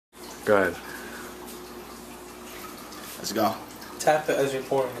Go ahead. Let's go. Tap it as you're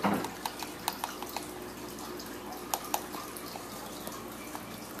pouring it.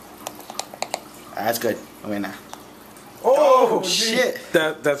 That's good. Okay, now. Oh, shit.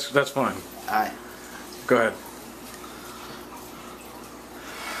 That's fine. Alright. Go ahead.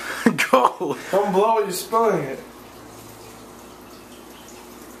 Go. Don't blow it, you're spilling it.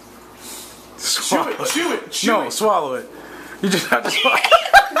 Swallow Chew it. No, swallow it. You just have to swallow.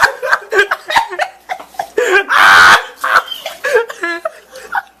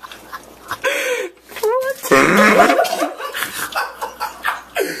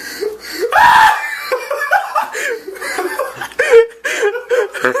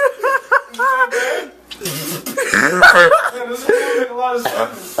 Man, this is gonna make a lot of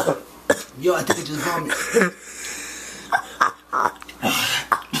sense. Yo, I think I just vomited.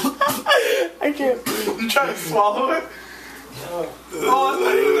 I can't. You trying to swallow it? Oh, it's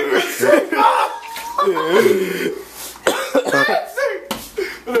not even the good.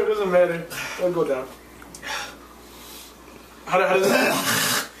 But it doesn't matter. Don't go down.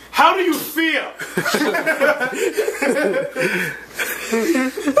 How do you feel?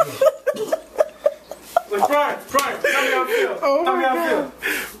 Like, Brian, tell me how I feel. Oh Tell me my how I feel.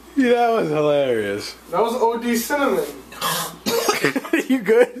 Yeah, that was hilarious. That was OD cinnamon. You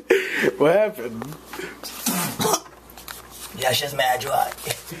good? What happened? Yeah, shit's mad dry.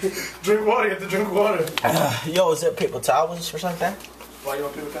 Drink water, you have to drink water. Yo, is there paper towels or something? Why you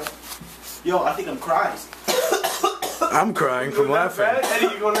want paper towel? Yo, I think I'm crying. I'm crying from laughing.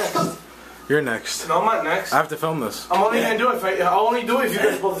 Eddie, you go next. You're next. No, I'm not next. I have to film this. I'm only gonna do it if I'll only do it if you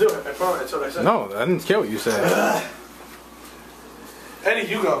guys both do it. I promise, that's what I said. No, I didn't care what you said. Eddie,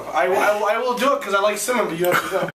 you go. I will do it because I like cinnamon, but you have to go.